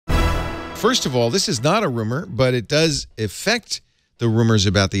First of all, this is not a rumor, but it does affect the rumors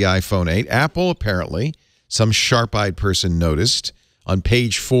about the iPhone 8. Apple, apparently, some sharp-eyed person noticed on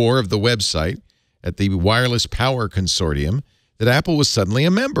page 4 of the website at the Wireless Power Consortium that Apple was suddenly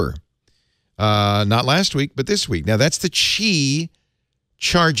a member. Not last week, but this week. Now, that's the Qi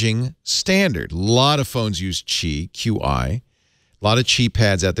charging standard. A lot of phones use Qi, Qi. A lot of Qi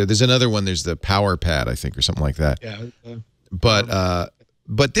pads out there. There's another one. There's the Power Pad, I think, or something like that. Yeah.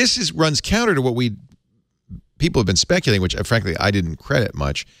 But this runs counter to what people have been speculating, which, frankly, I didn't credit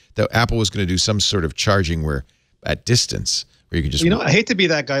much, that Apple was going to do some sort of charging where at distance, where you could just... You know, I hate to be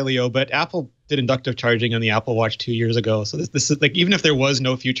that guy, Leo, but Apple did inductive charging on the Apple Watch 2 years ago. So this is like, even if there was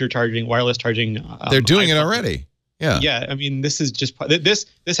no future charging, wireless charging... they're doing it already. Yeah. Yeah, I mean, this is just... This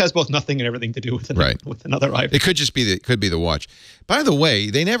has both nothing and everything to do with another iPhone. It could just be the watch. By the way,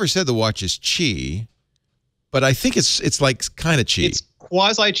 they never said the watch is Qi, but I think it's like kind of Qi. It's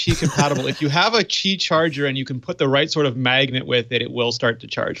quasi-Qi compatible. If you have a Qi charger and you can put the right sort of magnet with it, it will start to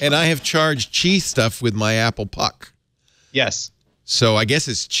charge. And I have charged Qi stuff with my Apple Puck. Yes. So I guess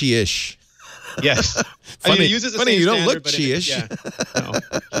it's Qi-ish. Yes. Funny, I mean, it uses the funny same you don't standard, look but Qi-ish.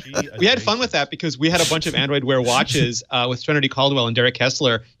 No. We had fun with that because we had a bunch of Android Wear watches with Trinity Caldwell and Derek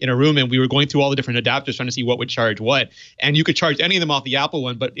Kessler in a room, and we were going through all the different adapters trying to see what would charge what. And you could charge any of them off the Apple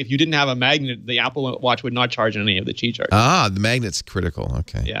one, but if you didn't have a magnet, the Apple Watch would not charge any of the Qi chargers. Ah, the magnet's critical.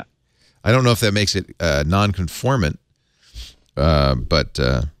 Okay. Yeah. I don't know if that makes it non-conformant, but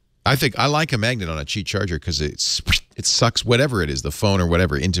I think I like a magnet on a Qi charger because it sucks whatever it is, the phone or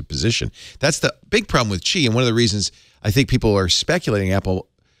whatever, into position. That's the big problem with Qi, and one of the reasons I think people are speculating Apple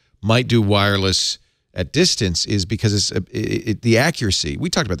might do wireless at distance is because the accuracy. We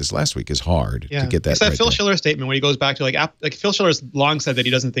talked about this last week. Is hard to get that. It's that right Phil there. Schiller statement where he goes back to like Phil Schiller's long said that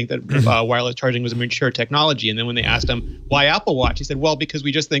he doesn't think that wireless charging was a mature technology, and then when they asked him why Apple Watch, he said, well, because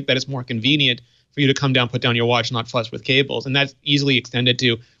we just think that it's more convenient for you to come down, put down your watch, not fuss with cables. And that's easily extended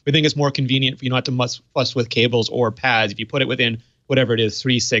to, we think it's more convenient for you not to fuss with cables or pads. If you put it within whatever it is,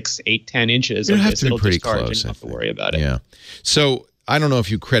 3, 6, 8, 10 inches, it'll have to be it'll pretty discharge close. and you don't have to worry about it. Yeah. So I don't know if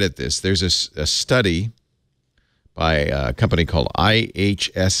you credit this. There's a study by a company called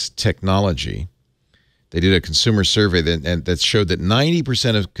IHS Technology. They did a consumer survey that showed that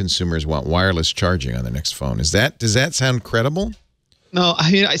 90% of consumers want wireless charging on their next phone. Does that sound credible? No,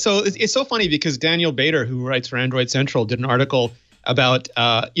 I mean, so it's so funny because Daniel Bader, who writes for Android Central, did an article about,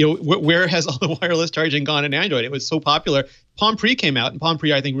 where has all the wireless charging gone in Android? It was so popular. Palm Pre came out, and Palm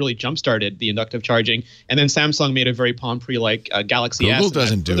Pre, I think, really jump-started the inductive charging. And then Samsung made a very Palm Pre-like Galaxy S. Google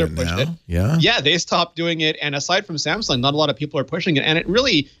doesn't do it now. Yeah? Yeah, they stopped doing it. And aside from Samsung, not a lot of people are pushing it. And it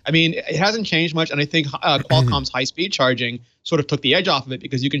really, I mean, it hasn't changed much. And I think Qualcomm's high-speed charging sort of took the edge off of it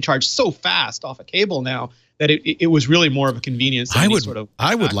because you can charge so fast off a cable now that it was really more of a convenience. I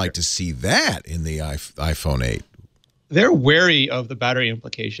would like to see that in the iPhone 8. They're wary of the battery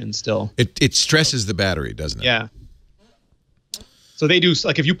implications still. It stresses the battery, doesn't it? Yeah. So they do,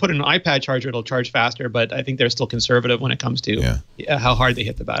 like if you put in an iPad charger, it'll charge faster, but I think they're still conservative when it comes to how hard they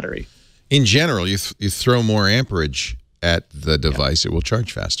hit the battery. In general, you throw more amperage at the device, it will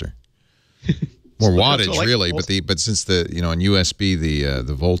charge faster. More wattage, like really, but since on USB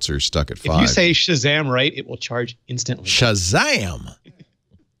the volts are stuck at 5. If you say Shazam right, it will charge instantly. Shazam.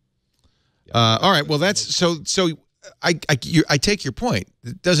 All right. Well, that's so. I take your point.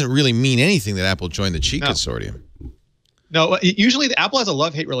 It doesn't really mean anything that Apple joined the Qi consortium. No, usually Apple has a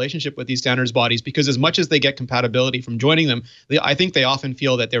love-hate relationship with these standards bodies because as much as they get compatibility from joining them, I think they often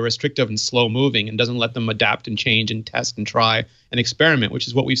feel that they're restrictive and slow-moving and doesn't let them adapt and change and test and try and experiment, which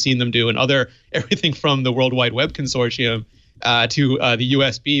is what we've seen them do in everything from the World Wide Web Consortium to the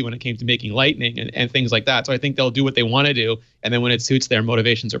USB when it came to making Lightning and things like that. So I think they'll do what they want to do, and then when it suits their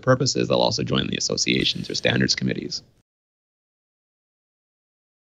motivations or purposes, they'll also join the associations or standards committees.